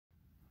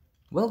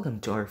Welcome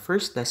to our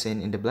first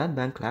lesson in the Blood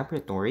Bank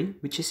Laboratory,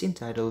 which is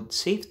entitled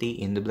Safety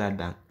in the Blood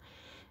Bank.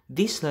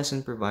 This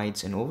lesson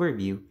provides an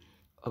overview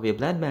of a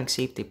blood bank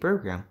safety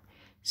program.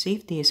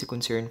 Safety is a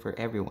concern for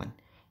everyone.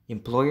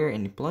 Employer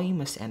and employee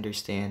must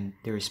understand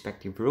their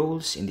respective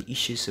roles in the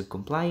issues of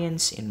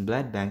compliance and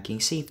blood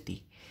banking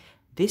safety.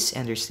 This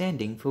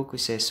understanding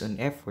focuses on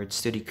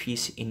efforts to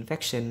decrease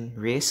infection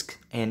risk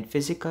and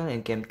physical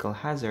and chemical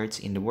hazards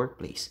in the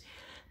workplace.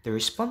 The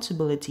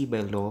responsibility by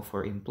law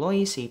for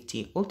employee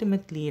safety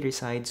ultimately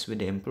resides with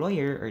the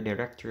employer or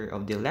director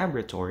of the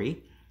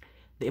laboratory.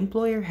 The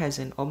employer has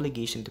an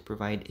obligation to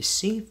provide a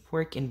safe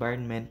work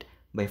environment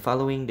by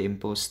following the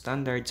imposed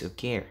standards of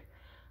care.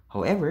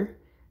 However,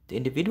 the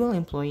individual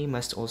employee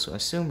must also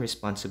assume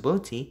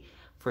responsibility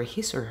for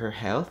his or her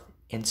health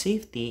and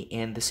safety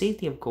and the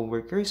safety of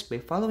coworkers by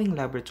following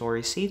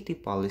laboratory safety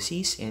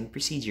policies and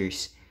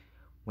procedures.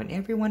 When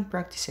everyone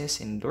practices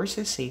and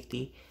endorses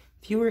safety,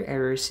 fewer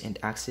errors and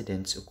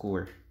accidents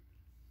occur.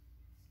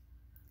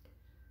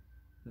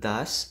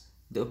 Thus,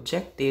 the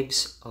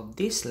objectives of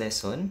this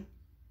lesson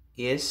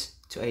is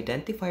to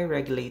identify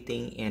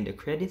regulating and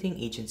accrediting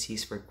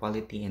agencies for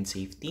quality and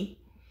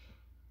safety,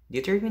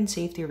 determine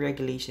safety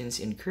regulations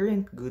in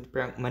current good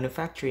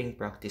manufacturing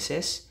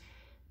practices,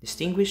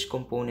 distinguish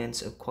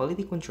components of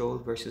quality control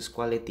versus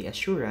quality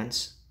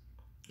assurance,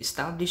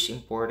 establish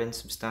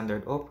importance of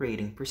standard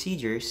operating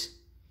procedures,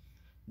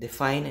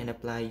 define and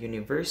apply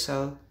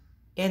universal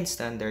and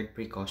standard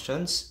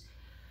precautions,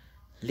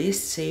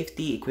 list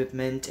safety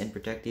equipment and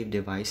protective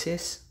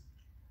devices,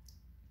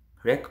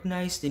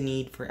 recognize the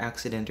need for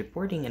accident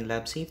reporting and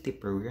lab safety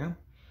program,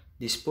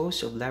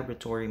 dispose of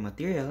laboratory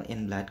material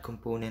and blood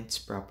components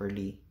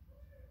properly.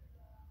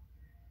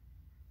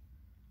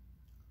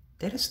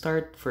 Let us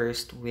start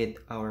first with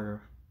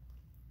our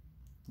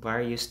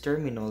various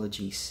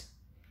terminologies.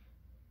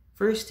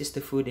 First is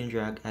the Food and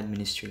Drug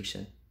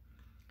Administration.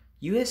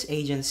 U.S.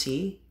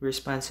 agency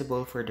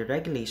responsible for the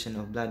regulation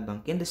of blood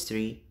bank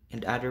industry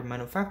and other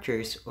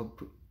manufacturers of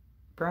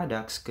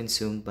products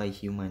consumed by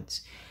humans.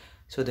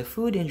 So the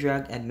Food and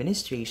Drug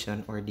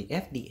Administration, or the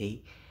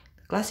FDA,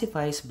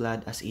 classifies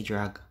blood as a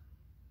drug.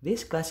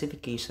 This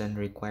classification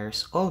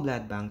requires all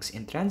blood banks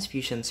and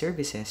transfusion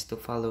services to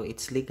follow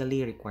its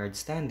legally required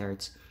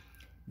standards.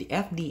 The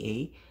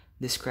FDA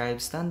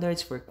describes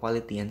standards for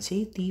quality and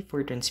safety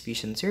for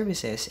transfusion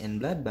services and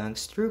blood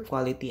banks through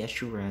quality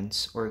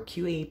assurance or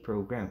QA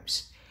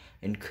programs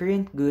and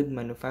current good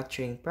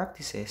manufacturing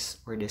practices,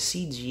 or the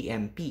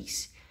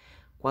CGMPs.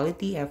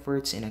 Quality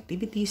efforts and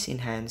activities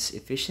enhance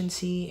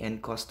efficiency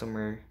and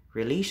customer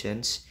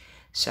relations,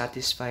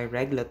 satisfy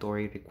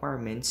regulatory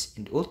requirements,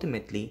 and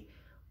ultimately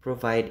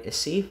provide a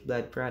safe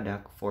blood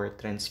product for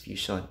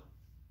transfusion.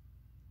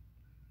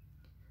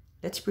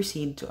 Let's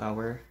proceed to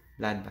our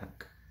blood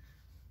bank.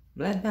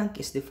 Blood bank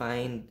is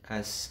defined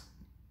as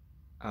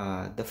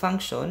the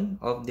function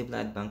of the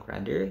blood bank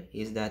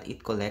is that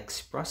it collects,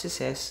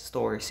 processes,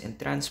 stores, and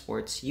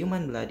transports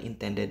human blood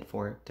intended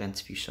for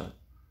transfusion.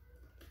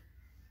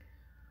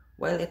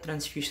 While a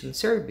transfusion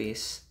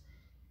service,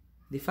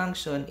 the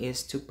function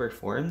is to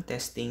perform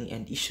testing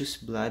and issues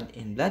blood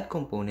and blood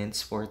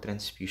components for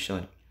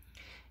transfusion.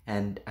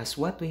 And as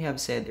what we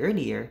have said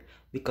earlier,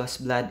 because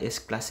blood is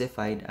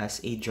classified as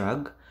a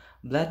drug,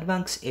 blood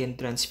banks and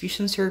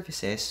transfusion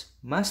services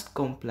must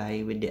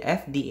comply with the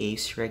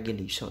FDA's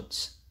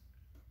regulations.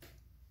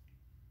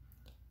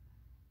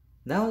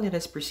 Now let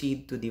us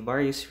proceed to the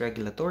various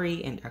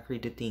regulatory and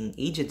accrediting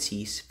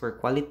agencies for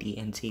quality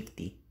and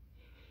safety.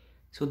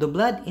 So the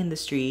blood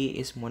industry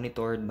is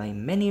monitored by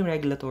many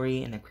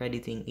regulatory and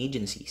accrediting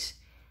agencies.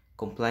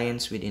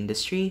 Compliance with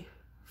industry,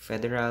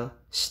 federal,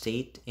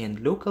 state, and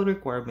local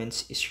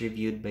requirements is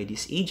reviewed by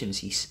these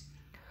agencies.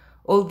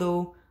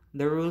 Although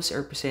the rules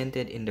are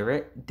presented in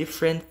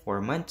different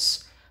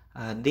formats,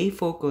 they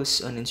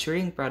focus on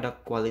ensuring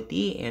product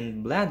quality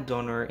and blood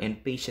donor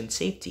and patient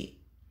safety.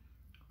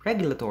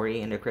 Regulatory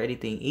and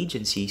accrediting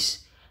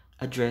agencies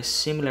address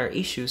similar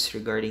issues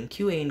regarding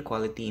QA and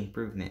quality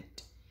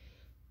improvement.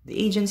 The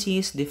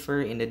agencies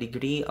differ in the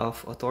degree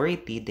of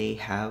authority they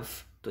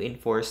have to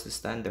enforce the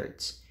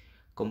standards.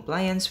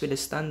 Compliance with the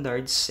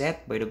standards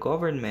set by the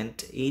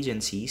government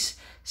agencies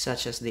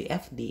such as the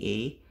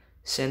FDA,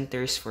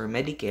 Centers for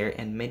Medicare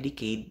and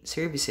Medicaid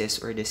Services,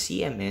 or the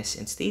CMS,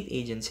 and state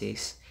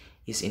agencies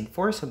is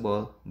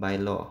enforceable by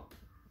law.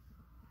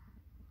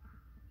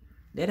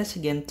 Let us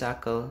again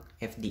tackle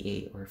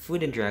FDA, or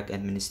Food and Drug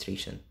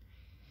Administration.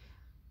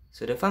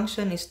 So the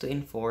function is to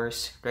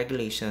enforce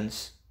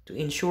regulations to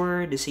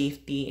ensure the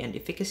safety and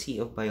efficacy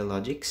of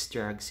biologics,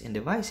 drugs, and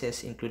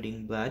devices,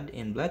 including blood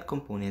and blood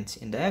components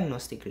and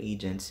diagnostic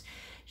reagents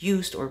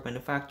used or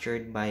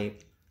manufactured by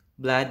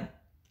blood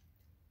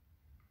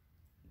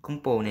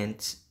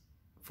components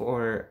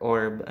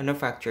or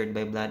manufactured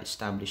by blood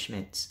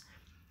establishments.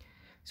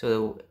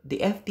 So the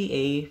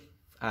FDA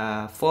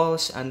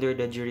falls under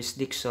the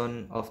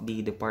jurisdiction of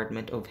the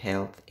Department of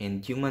Health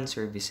and Human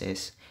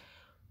Services.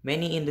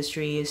 Many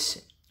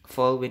industries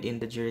fall within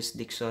the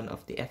jurisdiction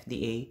of the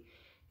FDA,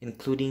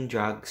 including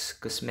drugs,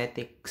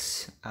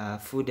 cosmetics,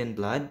 food and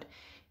blood.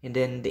 And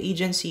then the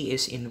agency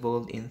is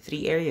involved in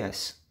 3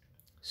 areas.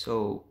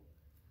 So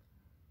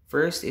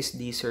first is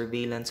the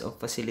surveillance of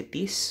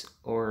facilities,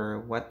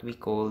 or what we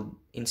call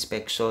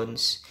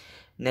inspections.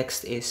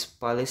 Next is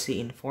policy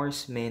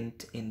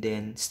enforcement, and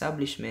then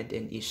establishment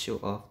and issue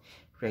of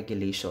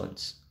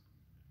regulations.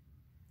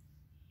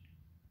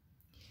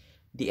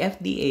 The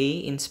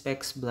FDA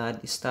inspects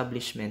blood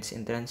establishments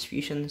and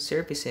transfusion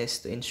services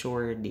to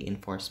ensure the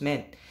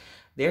enforcement.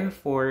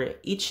 Therefore,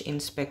 each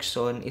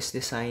inspection is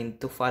designed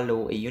to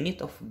follow a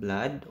unit of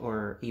blood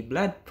or a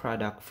blood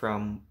product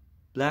from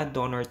blood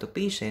donor to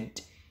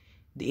patient.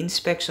 The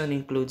inspection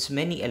includes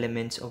many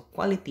elements of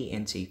quality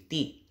and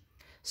safety,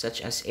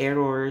 such as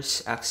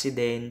errors,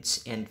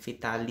 accidents, and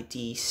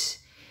fatalities,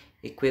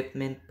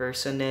 equipment,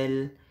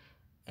 personnel,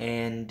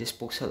 and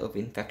disposal of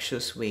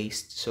infectious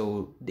waste.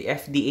 So the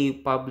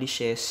FDA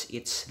publishes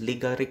its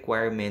legal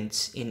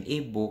requirements in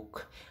a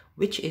book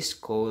which is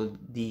called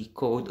the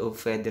Code of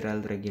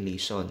Federal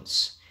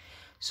Regulations.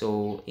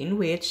 So in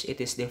which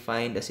it is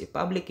defined as a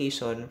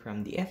publication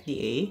from the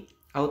FDA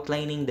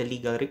outlining the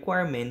legal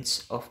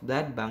requirements of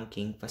blood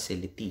banking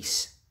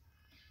facilities.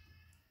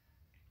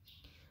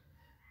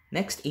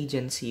 Next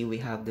agency, we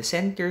have the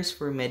Centers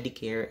for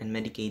Medicare and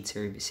Medicaid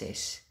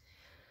Services.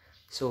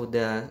 So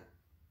the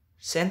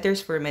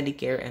Centers for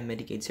Medicare and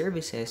Medicaid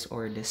Services,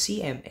 or the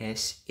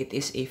CMS, it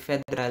is a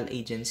federal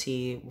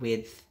agency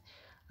with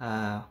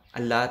a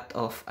lot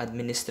of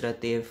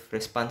administrative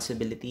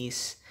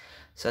responsibilities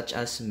such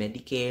as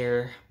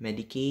Medicare,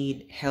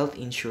 Medicaid, Health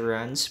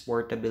Insurance,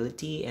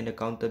 Portability and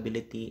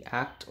Accountability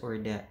Act, or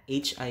the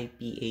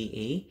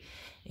HIPAA,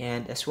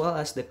 and as well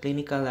as the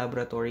Clinical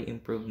Laboratory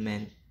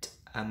Improvement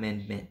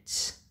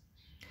Amendments.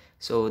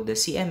 So the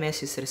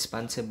CMS is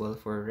responsible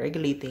for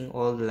regulating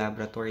all the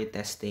laboratory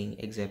testing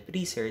except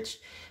research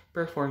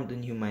performed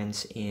on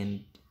humans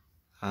in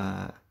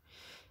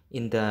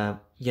the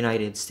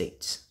United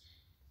States.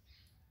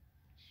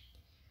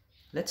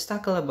 Let's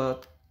tackle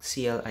about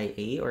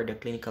CLIA, or the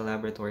Clinical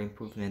Laboratory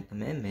Improvement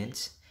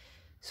Amendments.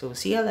 So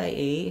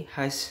CLIA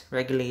has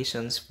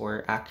regulations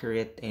for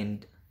accurate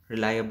and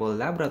reliable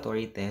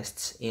laboratory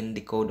tests in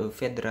the Code of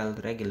Federal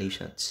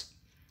Regulations.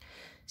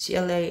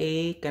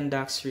 CLIA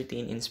conducts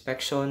routine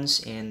inspections,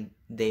 and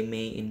they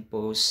may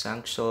impose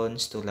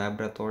sanctions to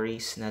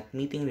laboratories not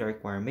meeting the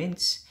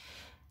requirements.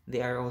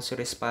 They are also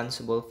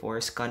responsible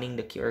for scanning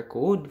the QR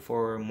code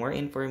for more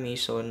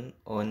information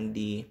on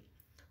the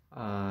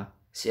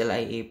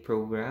CLIA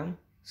program.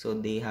 So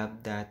they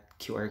have that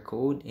QR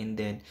code, and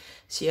then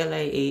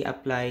CLIA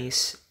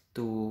applies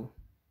to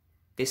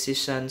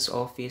physician's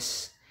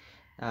office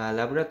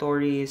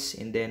laboratories,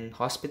 and then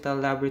hospital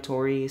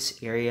laboratories,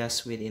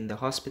 areas within the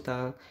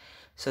hospital,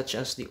 such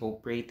as the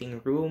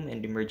operating room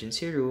and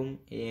emergency room,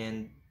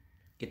 and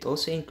it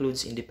also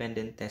includes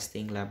independent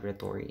testing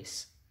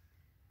laboratories.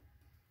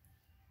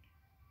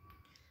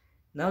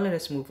 Now let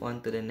us move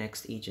on to the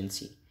next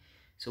agency.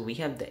 So we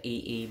have the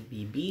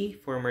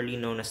AABB, formerly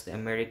known as the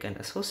American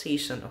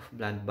Association of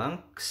Blood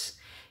Banks.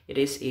 It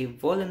is a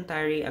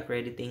voluntary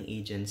accrediting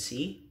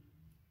agency,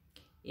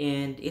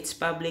 and its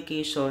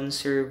publications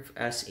serve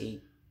as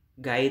a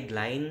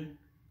guideline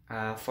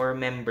for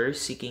members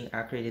seeking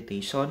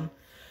accreditation.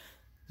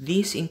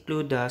 These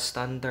include the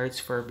standards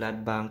for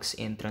blood banks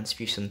and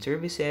transfusion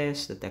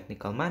services, the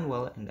technical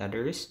manual, and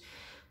others.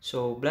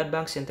 So blood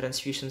banks and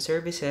transfusion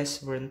services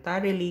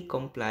voluntarily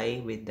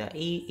comply with the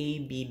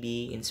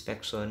AABB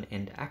inspection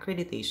and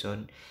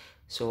accreditation.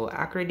 So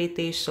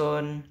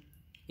accreditation,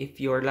 if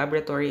your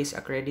laboratory is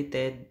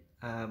accredited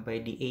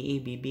by the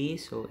AABB,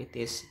 so it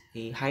is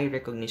a high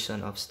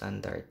recognition of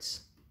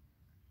standards.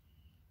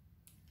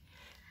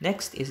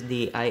 Next is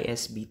the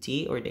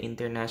ISBT, or the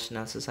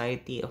International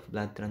Society of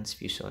Blood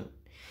Transfusion.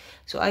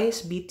 So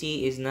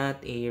ISBT is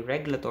not a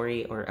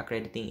regulatory or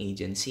accrediting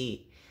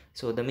agency.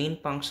 So the main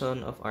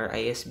function of our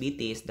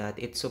ISBT is that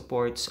it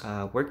supports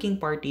working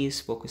parties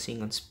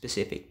focusing on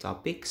specific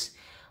topics.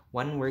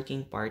 One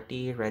working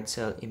party, red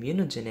cell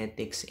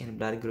immunogenetics and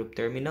blood group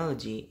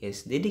terminology,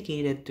 is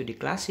dedicated to the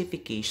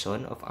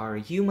classification of our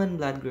human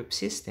blood group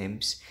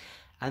systems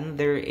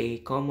under a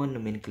common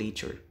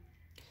nomenclature.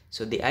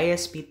 So the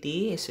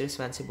ISBT is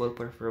responsible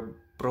for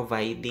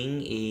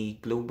providing a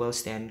global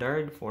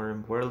standard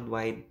for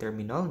worldwide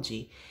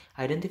terminology,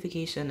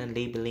 identification, and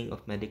labeling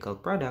of medical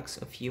products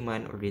of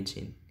human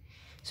origin.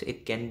 So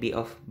it can be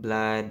of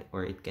blood,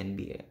 or it can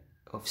be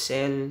of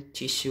cell,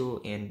 tissue,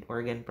 and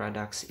organ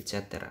products,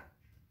 etc.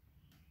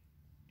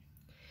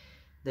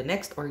 The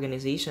next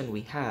organization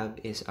we have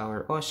is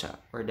our OSHA,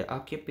 or the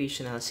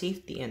Occupational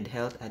Safety and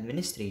Health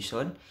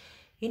Administration,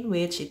 in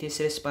which it is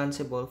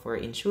responsible for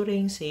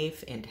ensuring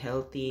safe and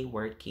healthy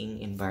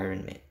working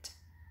environment.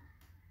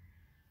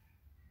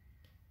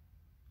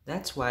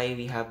 That's why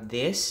we have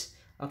this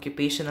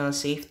Occupational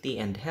Safety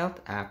and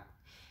Health Act,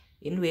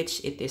 in which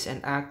it is an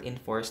act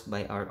enforced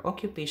by our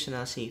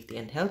Occupational Safety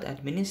and Health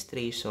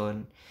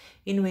Administration,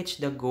 in which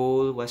the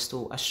goal was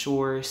to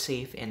assure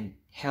safe and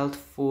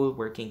healthful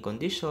working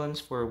conditions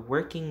for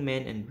working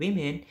men and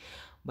women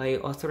by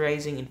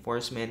authorizing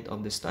enforcement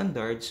of the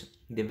standards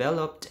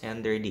developed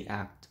under the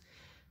Act.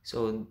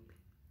 So,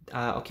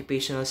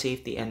 Occupational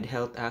Safety and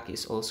Health Act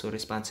is also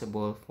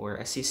responsible for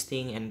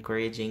assisting and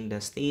encouraging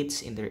the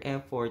states in their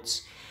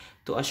efforts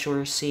to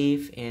assure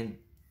safe and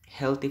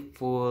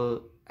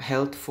healthful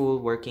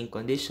working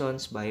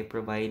conditions by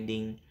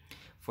providing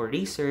for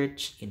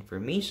research,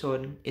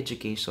 information,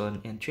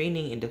 education, and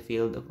training in the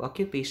field of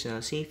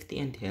occupational safety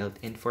and health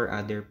and for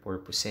other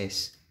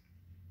purposes.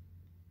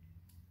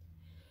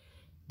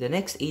 The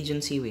next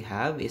agency we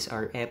have is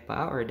our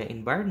EPA, or the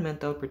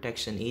Environmental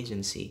Protection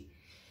Agency.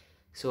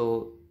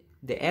 So,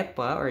 the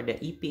EPA or the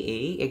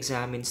EPA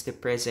examines the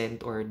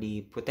present or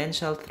the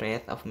potential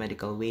threat of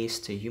medical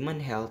waste to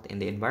human health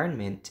and the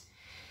environment.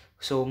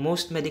 So,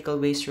 most medical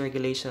waste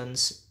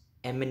regulations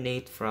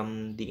emanate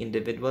from the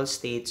individual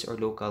states or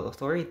local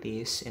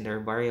authorities and are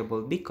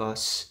variable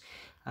because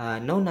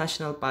no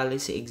national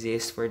policy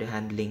exists for the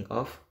handling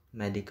of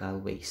medical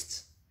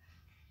wastes.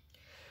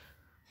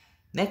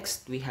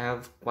 Next, we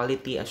have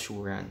quality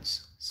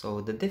assurance. So,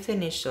 the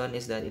definition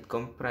is that it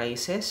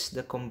comprises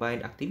the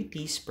combined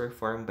activities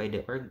performed by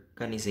the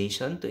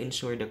organization to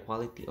ensure the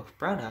quality of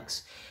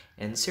products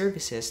and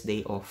services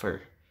they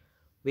offer,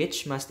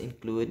 which must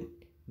include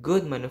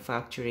good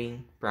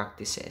manufacturing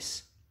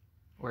practices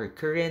or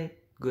current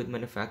good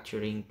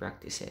manufacturing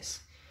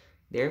practices.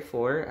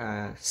 Therefore,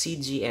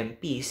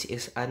 CGMPs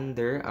is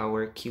under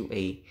our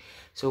QA.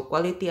 So,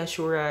 quality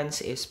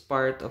assurance is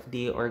part of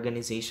the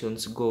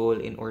organization's goal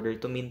in order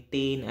to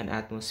maintain an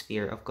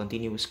atmosphere of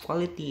continuous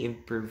quality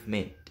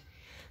improvement.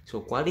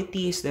 So,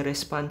 quality is the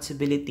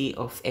responsibility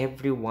of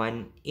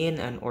everyone in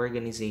an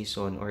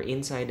organization or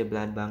inside the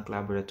blood bank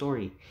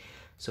laboratory.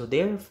 So,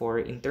 therefore,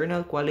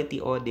 internal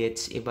quality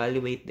audits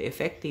evaluate the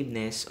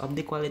effectiveness of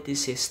the quality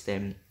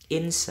system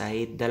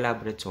inside the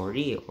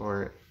laboratory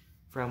or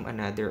from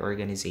another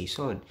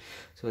organization.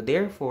 So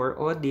therefore,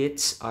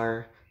 audits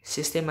are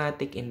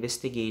systematic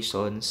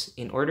investigations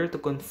in order to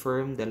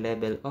confirm the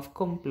level of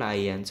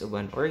compliance of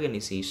an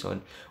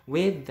organization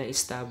with the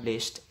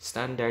established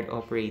standard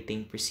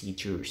operating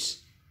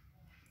procedures.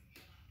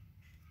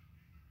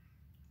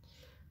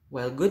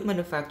 While good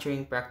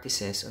manufacturing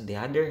practices, on the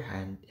other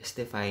hand, is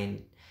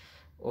defined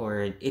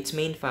or its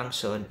main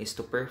function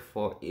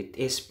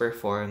is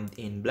performed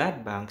in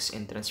blood banks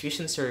and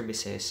transfusion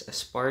services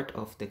as part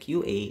of the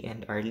QA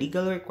and are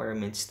legal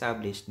requirements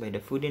established by the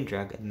Food and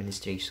Drug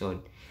Administration.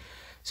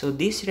 So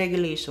these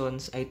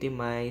regulations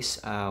itemize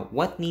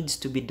what needs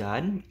to be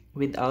done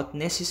without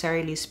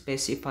necessarily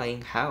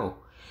specifying how.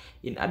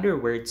 In other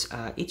words,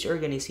 each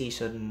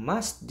organization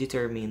must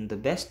determine the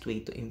best way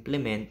to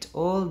implement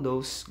all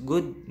those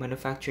good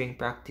manufacturing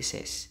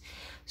practices.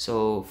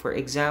 So, for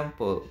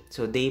example,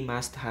 they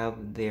must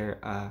have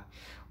their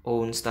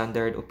own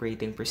standard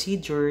operating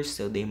procedures.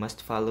 So, they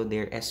must follow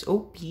their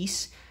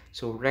SOPs.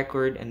 So,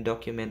 record and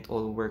document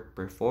all work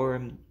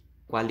performed,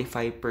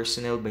 qualify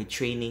personnel by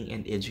training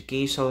and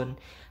education,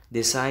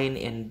 design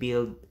and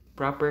build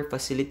proper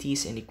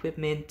facilities and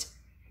equipment,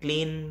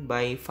 clean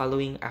by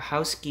following a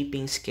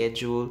housekeeping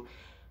schedule,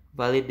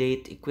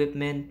 validate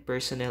equipment,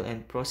 personnel,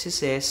 and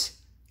processes,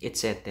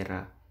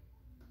 etc.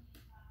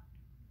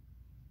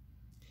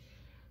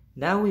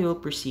 Now we will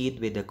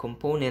proceed with the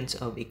components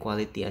of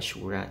equality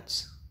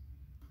assurance.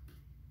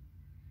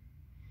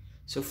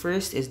 So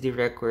first is the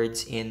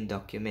records and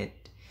document.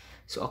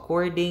 So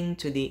according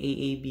to the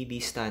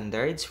AABB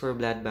standards for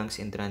blood banks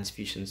and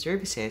transfusion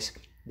services,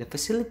 the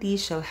facility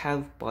shall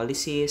have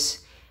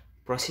policies,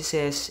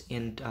 processes,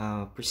 and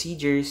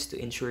procedures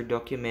to ensure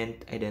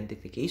document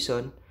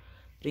identification,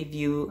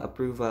 review,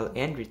 approval,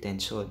 and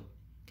retention.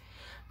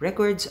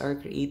 Records are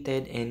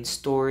created and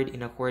stored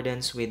in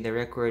accordance with the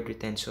record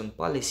retention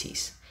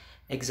policies.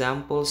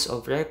 Examples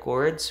of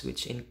records,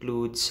 which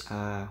includes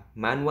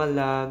manual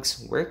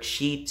logs,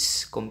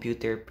 worksheets,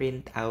 computer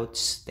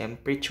printouts,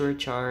 temperature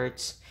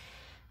charts,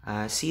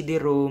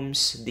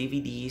 CD-ROMs,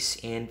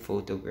 DVDs, and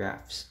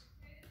photographs.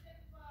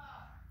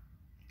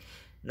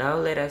 Now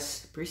let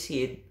us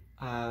proceed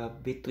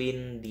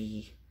between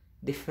the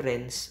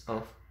difference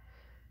of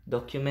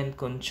document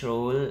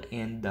control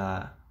and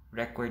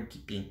record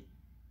keeping.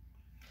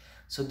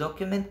 So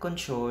document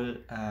control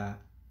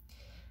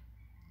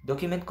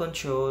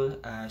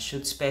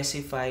should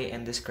specify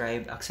and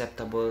describe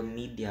acceptable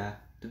media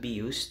to be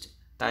used,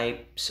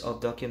 types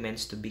of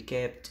documents to be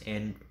kept,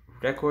 and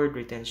record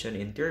retention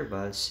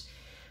intervals.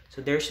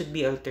 So there should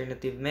be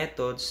alternative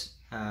methods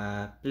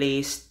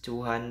placed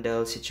to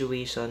handle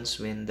situations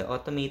when the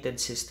automated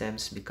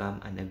systems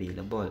become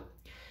unavailable.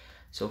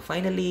 So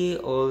finally,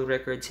 all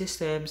record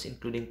systems,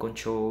 including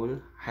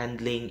control,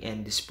 handling,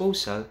 and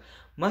disposal,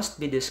 must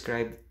be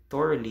described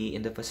thoroughly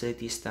in the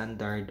facility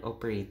standard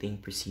operating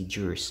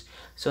procedures.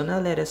 So now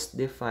let us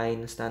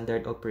define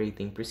standard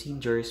operating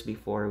procedures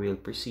before we'll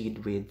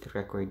proceed with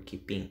record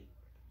keeping.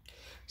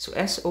 So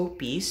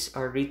SOPs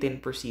are written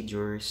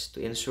procedures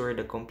to ensure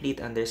the complete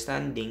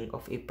understanding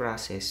of a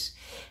process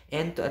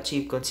and to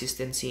achieve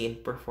consistency in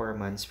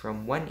performance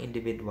from one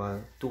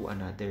individual to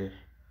another.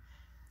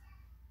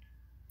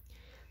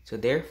 So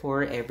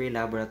therefore, every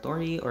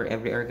laboratory or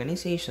every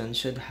organization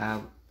should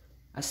have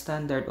a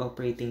standard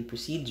operating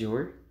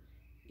procedure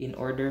in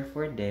order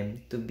for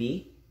them to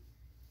be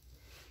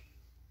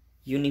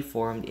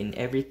uniformed in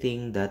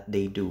everything that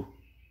they do.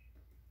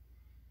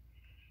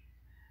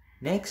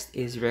 Next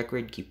is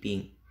record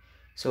keeping.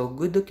 So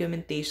good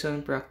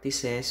documentation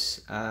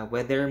practices,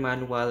 whether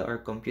manual or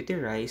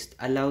computerized,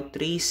 allow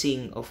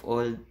tracing of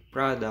all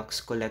products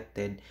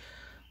collected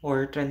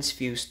or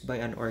transfused by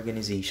an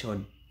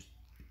organization.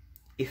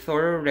 A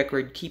thorough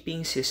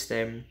record-keeping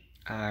system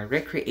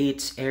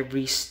recreates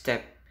every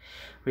step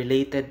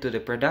related to the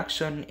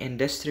production and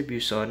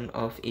distribution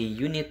of a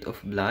unit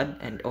of blood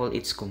and all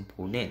its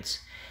components.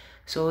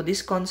 So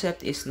this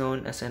concept is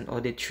known as an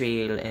audit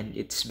trail, and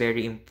it's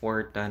very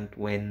important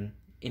when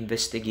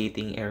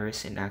investigating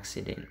errors and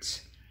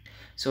accidents.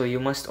 So you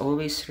must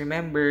always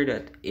remember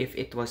that if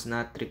it was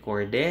not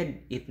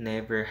recorded, it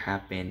never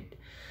happened.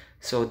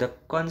 So the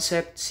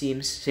concept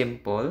seems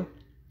simple.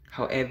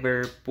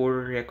 However,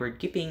 poor record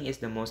keeping is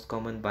the most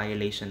common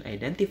violation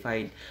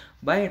identified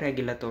by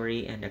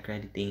regulatory and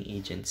accrediting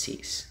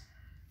agencies.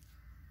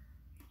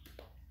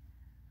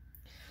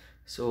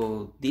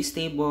 So this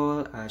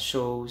table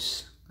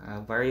shows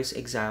various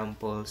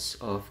examples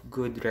of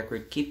good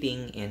record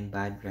keeping and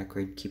bad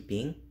record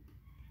keeping.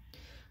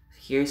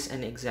 Here's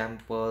an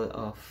example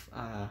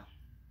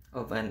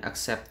of an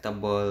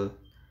acceptable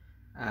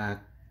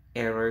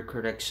error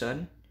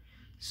correction.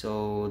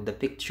 So the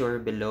picture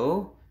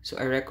below, so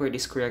a record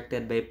is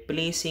corrected by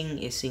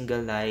placing a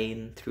single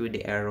line through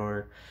the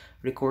error,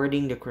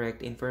 recording the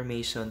correct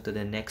information to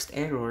the next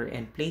error,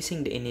 and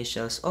placing the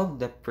initials of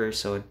the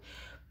person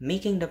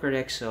making the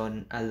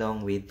correction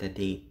along with the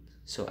date.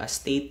 So a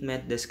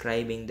statement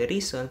describing the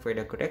reason for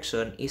the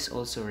correction is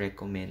also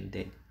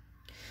recommended.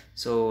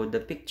 So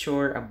the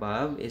picture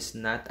above is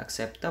not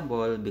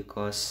acceptable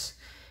because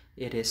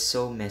it is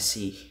so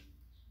messy.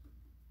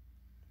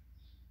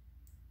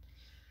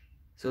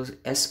 So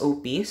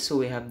SOPs, so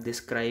we have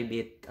described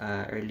it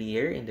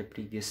earlier in the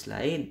previous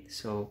slide.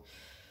 So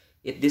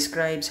it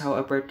describes how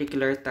a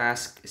particular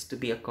task is to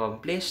be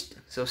accomplished.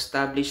 So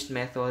established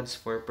methods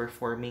for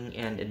performing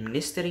and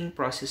administering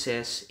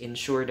processes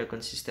ensure the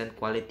consistent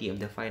quality of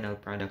the final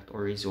product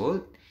or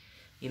result.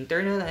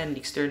 Internal and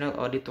external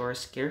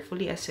auditors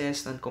carefully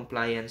assess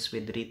non-compliance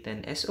with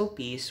written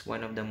SOPs,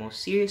 one of the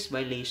most serious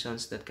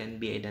violations that can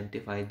be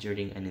identified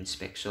during an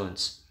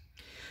inspections.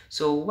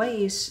 So why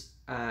is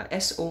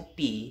SOP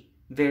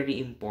very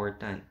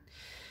important?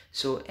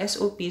 So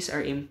SOPs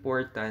are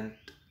important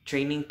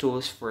training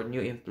tools for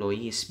new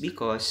employees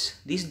because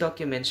these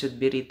documents should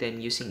be written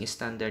using a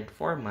standard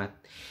format,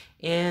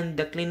 and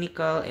the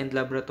Clinical and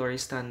Laboratory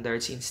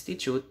Standards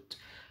Institute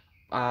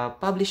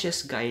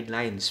publishes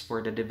guidelines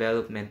for the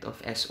development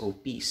of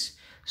SOPs.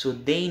 So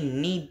they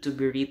need to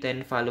be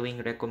written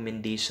following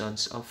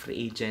recommendations of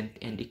reagent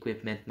and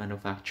equipment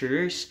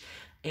manufacturers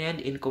and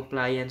in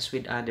compliance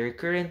with other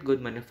current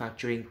good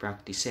manufacturing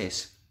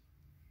practices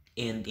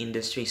and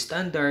industry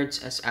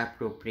standards as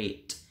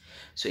appropriate.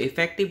 So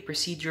effective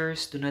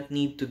procedures do not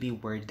need to be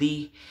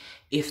wordy.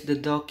 If the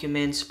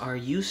documents are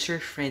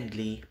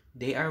user-friendly,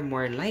 they are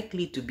more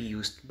likely to be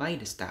used by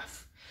the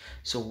staff.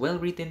 So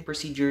well-written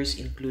procedures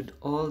include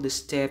all the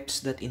steps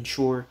that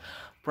ensure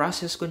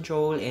process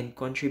control and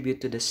contribute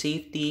to the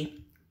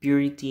safety,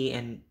 purity,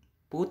 and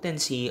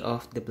potency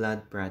of the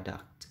blood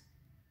product.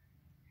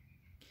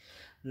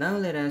 Now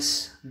let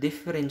us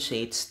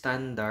differentiate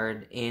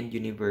standard and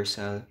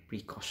universal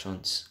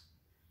precautions.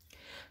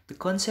 The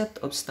concept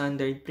of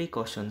standard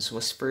precautions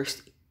was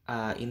first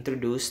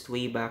introduced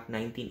way back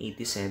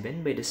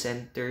 1987 by the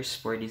Centers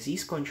for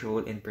Disease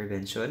Control and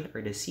Prevention,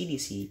 or the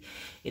CDC,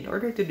 in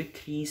order to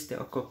decrease the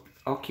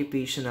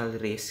occupational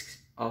risks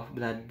of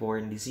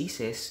blood-borne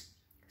diseases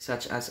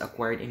such as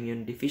acquired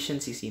immune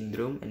deficiency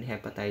syndrome and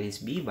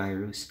hepatitis B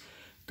virus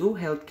to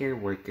healthcare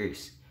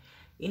workers.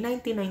 In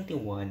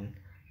 1991,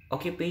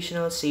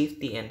 Occupational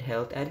Safety and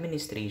Health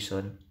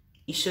Administration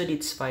issued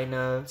its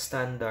final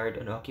standard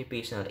on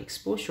occupational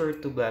exposure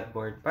to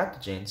blood-borne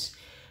pathogens,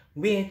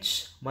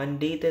 which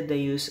mandated the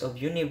use of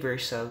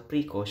universal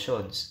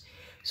precautions.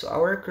 So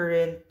our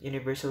current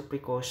universal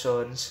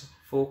precautions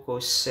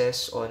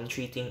focuses on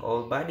treating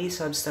all body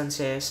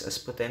substances as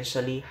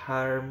potentially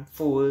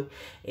harmful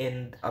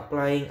and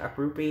applying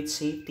appropriate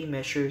safety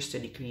measures to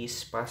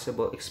decrease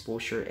possible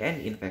exposure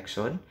and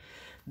infection.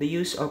 The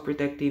use of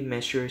protective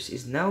measures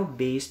is now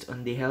based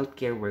on the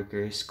healthcare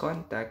worker's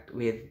contact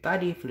with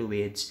body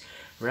fluids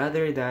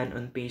rather than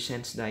on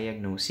patient's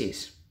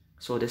diagnosis.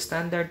 So the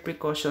standard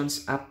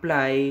precautions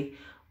apply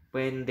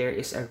when there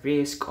is a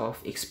risk of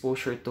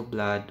exposure to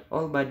blood,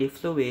 all body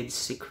fluids,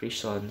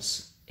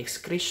 excretions,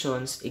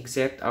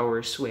 except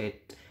our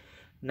sweat,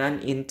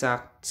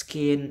 non-intact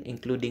skin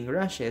including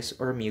rashes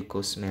or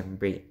mucous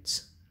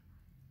membranes.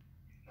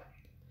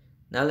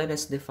 Now let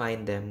us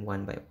define them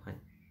one by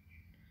one.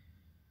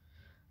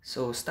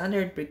 So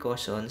standard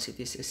precautions, it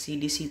is a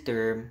CDC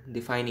term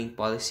defining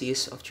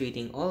policies of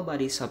treating all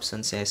body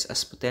substances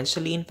as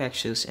potentially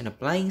infectious and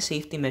applying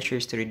safety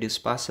measures to reduce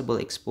possible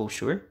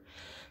exposure.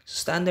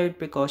 Standard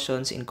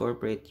precautions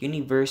incorporate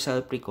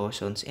universal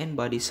precautions and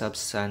body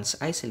substance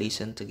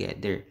isolation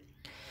together.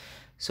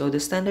 So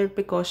the standard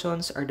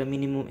precautions are the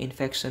minimum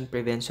infection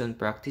prevention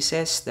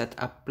practices that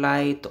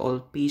apply to all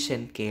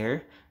patient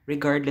care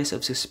regardless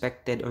of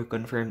suspected or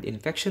confirmed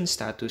infection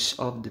status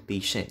of the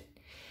patient.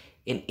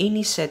 In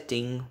any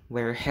setting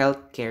where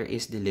healthcare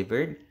is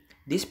delivered,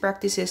 these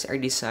practices are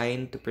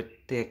designed to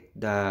protect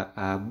the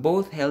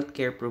both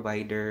healthcare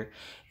provider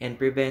and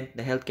prevent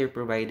the healthcare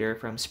provider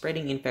from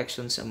spreading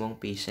infections among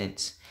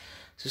patients.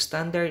 So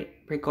standard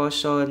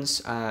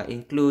precautions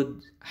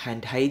include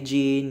hand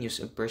hygiene, use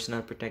of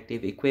personal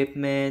protective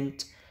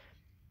equipment,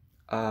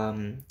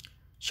 um,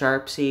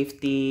 sharp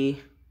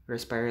safety,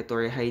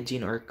 respiratory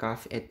hygiene or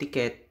cough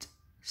etiquette,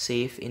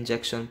 safe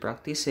injection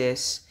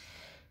practices,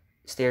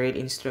 sterile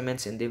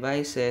instruments and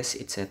devices,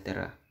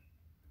 etc.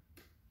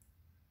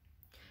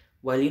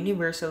 While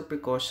universal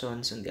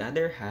precautions, on the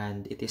other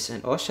hand, it is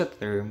an OSHA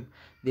term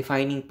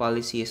defining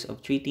policies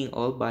of treating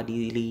all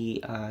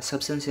bodily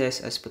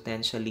substances as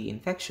potentially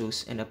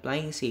infectious and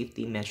applying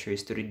safety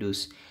measures to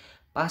reduce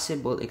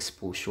possible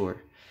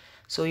exposure.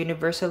 So,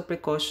 universal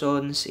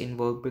precautions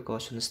involve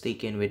precautions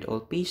taken with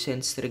all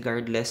patients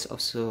regardless of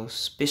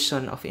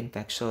suspicion of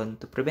infection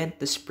to prevent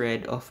the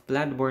spread of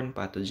bloodborne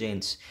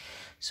pathogens.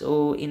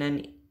 So, in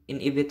an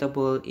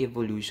inevitable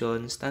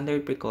evolution,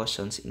 standard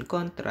precautions, in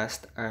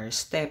contrast, are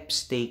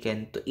steps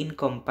taken to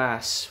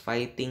encompass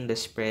fighting the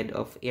spread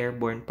of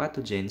airborne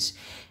pathogens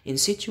in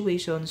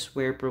situations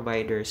where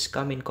providers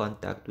come in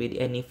contact with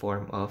any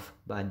form of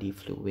body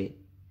fluid.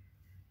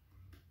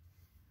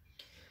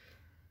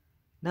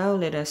 Now,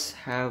 let us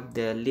have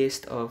the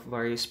list of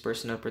various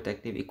personal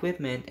protective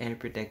equipment and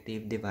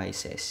protective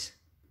devices.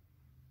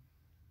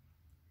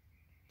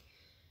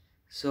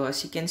 So,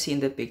 as you can see in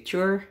the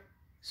picture,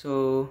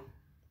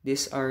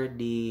 these are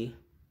the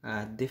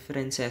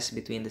differences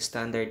between the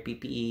standard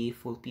PPE,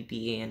 full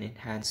PPE, and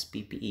enhanced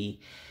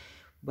PPE.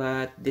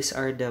 But these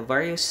are the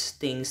various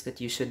things that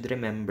you should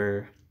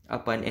remember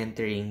upon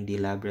entering the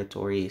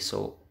laboratory.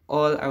 So,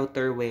 all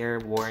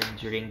outerwear worn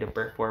during the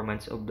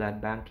performance of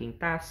blood banking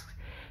tasks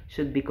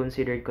should be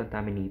considered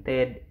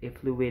contaminated. A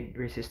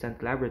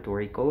fluid-resistant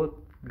laboratory coat,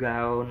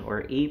 gown,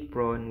 or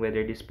apron,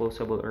 whether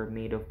disposable or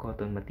made of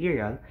cotton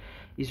material,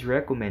 is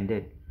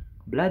recommended.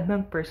 Blood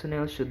bank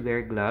personnel should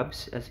wear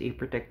gloves as a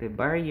protective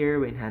barrier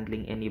when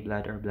handling any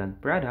blood or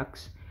blood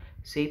products.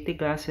 Safety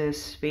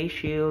glasses, face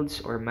shields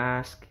or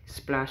masks,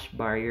 splash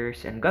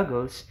barriers, and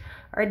goggles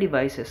are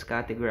devices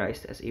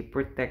categorized as a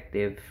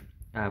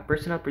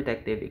personal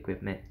protective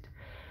equipment.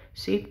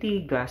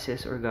 Safety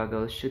glasses or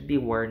goggles should be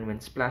worn when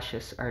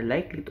splashes are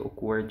likely to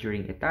occur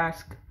during a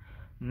task.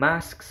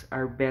 Masks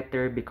are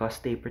better because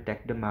they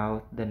protect the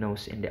mouth, the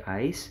nose, and the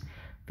eyes.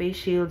 Face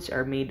shields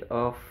are made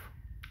of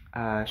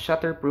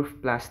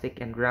shutterproof plastic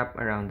and wrap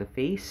around the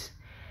face,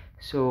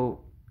 so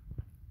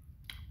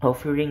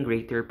offering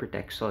greater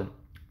protection.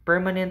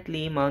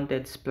 Permanently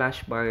mounted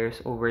splash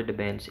barriers over the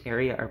bench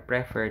area are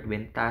preferred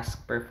when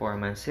task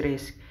performance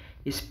risk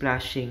is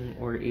splashing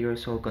or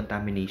aerosol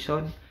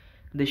contamination.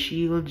 The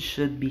shield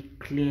should be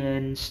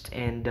cleansed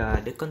and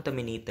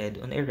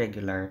decontaminated on a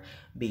regular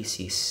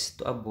basis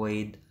to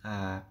avoid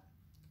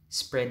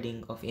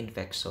spreading of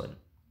infection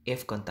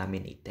if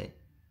contaminated.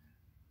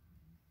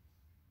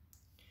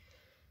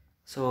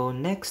 So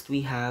next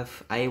we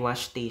have eye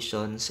wash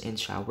stations and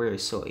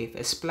showers. So if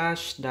a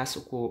splash does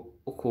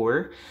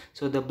occur,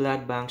 so the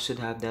blood bank should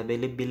have the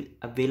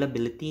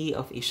availability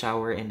of a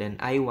shower and an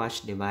eye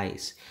wash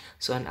device.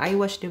 So an eye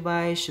wash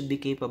device should be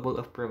capable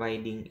of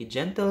providing a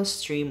gentle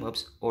stream of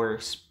or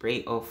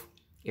spray of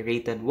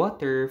aerated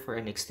water for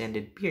an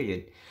extended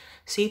period.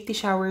 Safety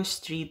showers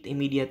treat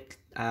immediate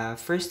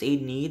first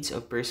aid needs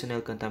of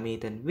personnel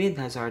contaminated with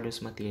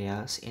hazardous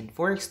materials and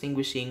for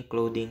extinguishing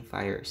clothing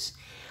fires.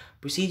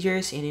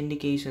 Procedures and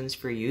indications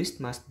for use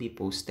must be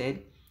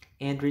posted,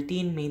 and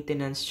routine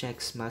maintenance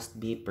checks must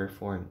be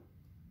performed.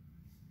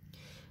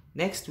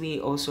 Next, we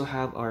also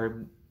have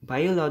our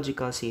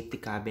biological safety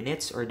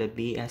cabinets or the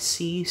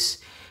BSCs,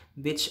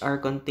 which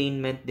are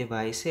containment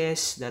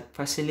devices that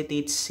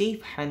facilitate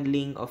safe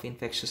handling of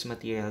infectious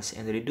materials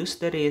and reduce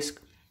the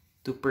risk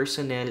to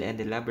personnel and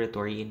the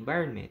laboratory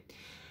environment.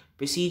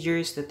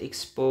 Procedures that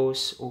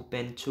expose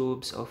open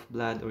tubes of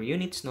blood or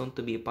units known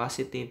to be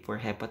positive for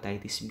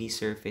hepatitis B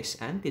surface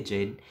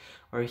antigen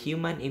or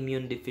human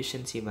immune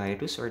deficiency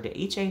virus or the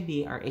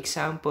HIV are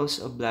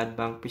examples of blood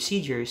bank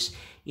procedures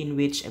in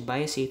which a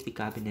biosafety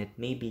cabinet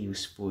may be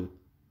useful.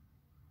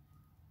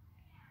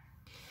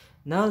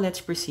 Now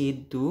let's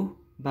proceed to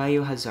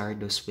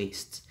biohazardous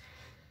wastes.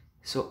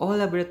 So all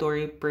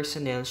laboratory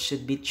personnel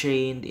should be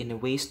trained in a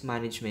waste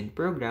management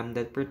program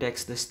that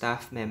protects the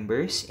staff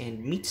members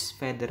and meets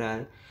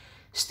federal,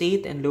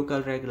 state, and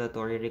local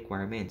regulatory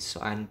requirements. So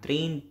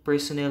untrained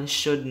personnel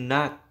should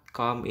not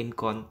come in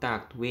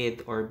contact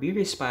with or be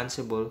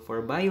responsible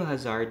for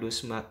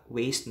biohazardous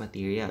waste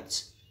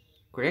materials.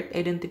 Correct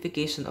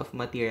identification of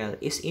material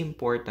is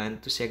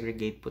important to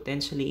segregate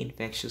potentially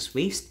infectious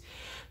waste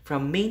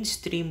from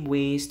mainstream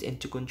waste and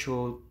to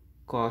control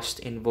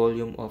cost, and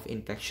volume of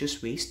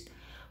infectious waste.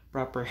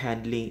 Proper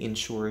handling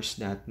ensures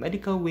that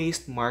medical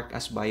waste marked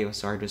as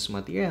biohazardous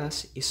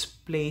materials is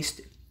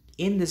placed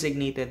in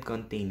designated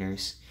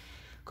containers.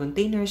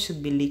 Containers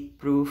should be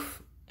leak-proof,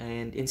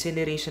 and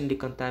incineration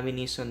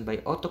decontamination by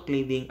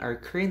autoclaving are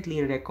currently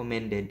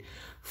recommended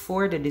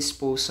for the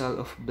disposal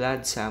of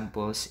blood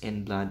samples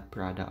and blood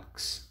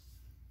products.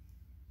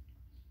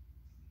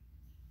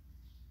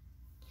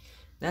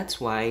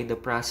 That's why the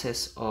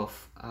process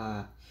of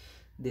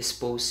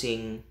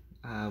disposing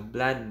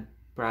blood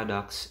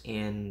products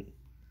and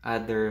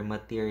other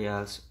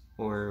materials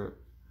or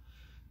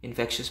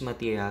infectious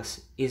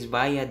materials is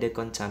via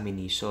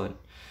decontamination.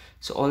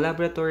 So all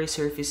laboratory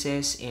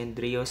surfaces and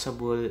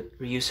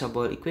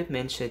reusable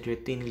equipment should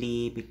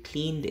routinely be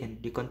cleaned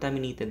and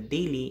decontaminated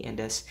daily and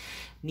as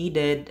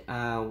needed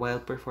while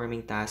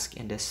performing tasks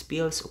and as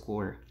spills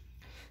occur.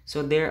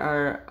 So there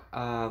are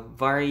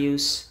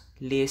various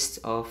lists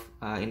of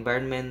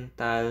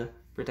environmental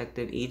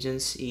protective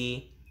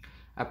agency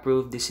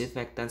approved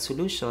disinfectant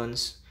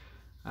solutions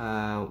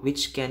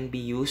which can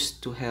be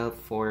used to help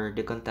for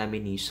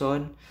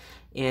decontamination,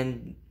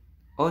 and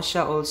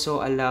OSHA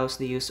also allows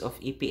the use of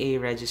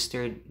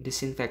EPA-registered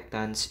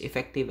disinfectants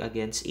effective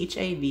against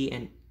HIV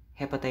and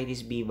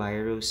hepatitis B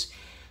virus.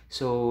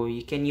 So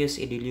you can use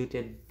a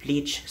diluted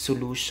bleach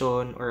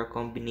solution or a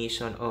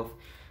combination of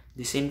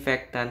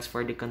disinfectants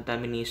for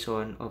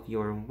decontamination of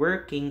your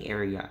working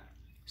area.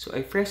 So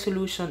a fresh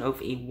solution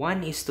of a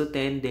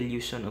 1:10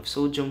 dilution of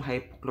sodium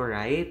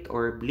hypochlorite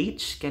or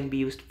bleach can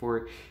be used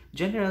for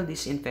general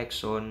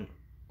disinfection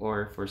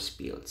or for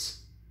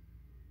spills.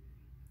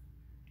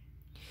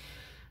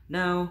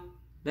 Now,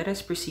 let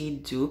us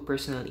proceed to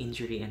personal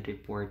injury and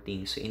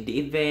reporting. So in the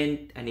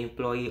event an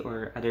employee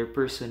or other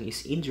person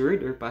is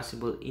injured or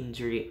possible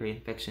injury or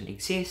infection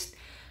exists,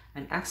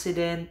 an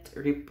accident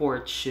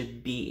report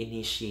should be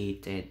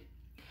initiated.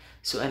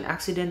 So an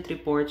accident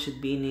report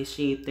should be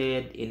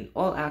initiated in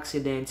all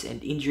accidents and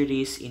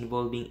injuries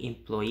involving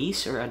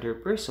employees or other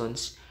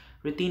persons,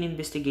 routine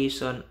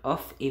investigation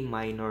of a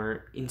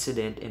minor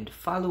incident, and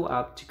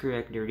follow-up to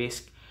correct the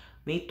risk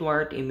may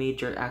thwart a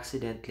major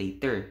accident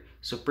later.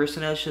 So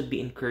personnel should be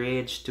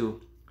encouraged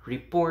to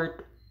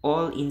report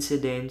all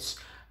incidents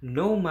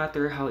no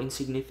matter how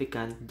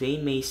insignificant they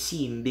may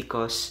seem,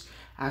 because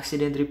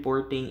accident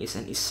reporting is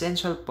an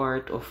essential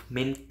part of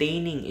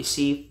maintaining a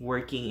safe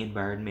working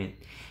environment.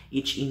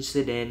 Each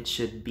incident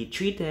should be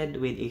treated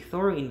with a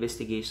thorough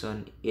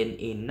investigation in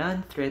a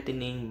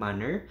non-threatening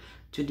manner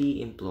to the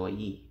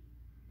employee.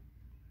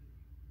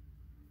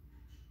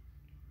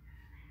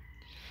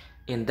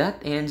 And that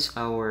ends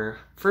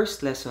our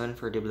first lesson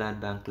for the blood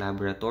bank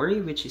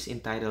laboratory, which is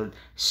entitled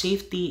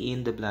Safety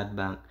in the Blood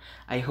Bank.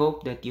 I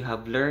hope that you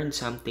have learned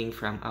something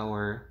from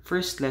our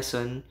first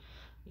lesson,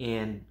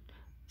 and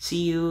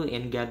see you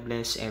and God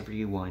bless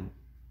everyone.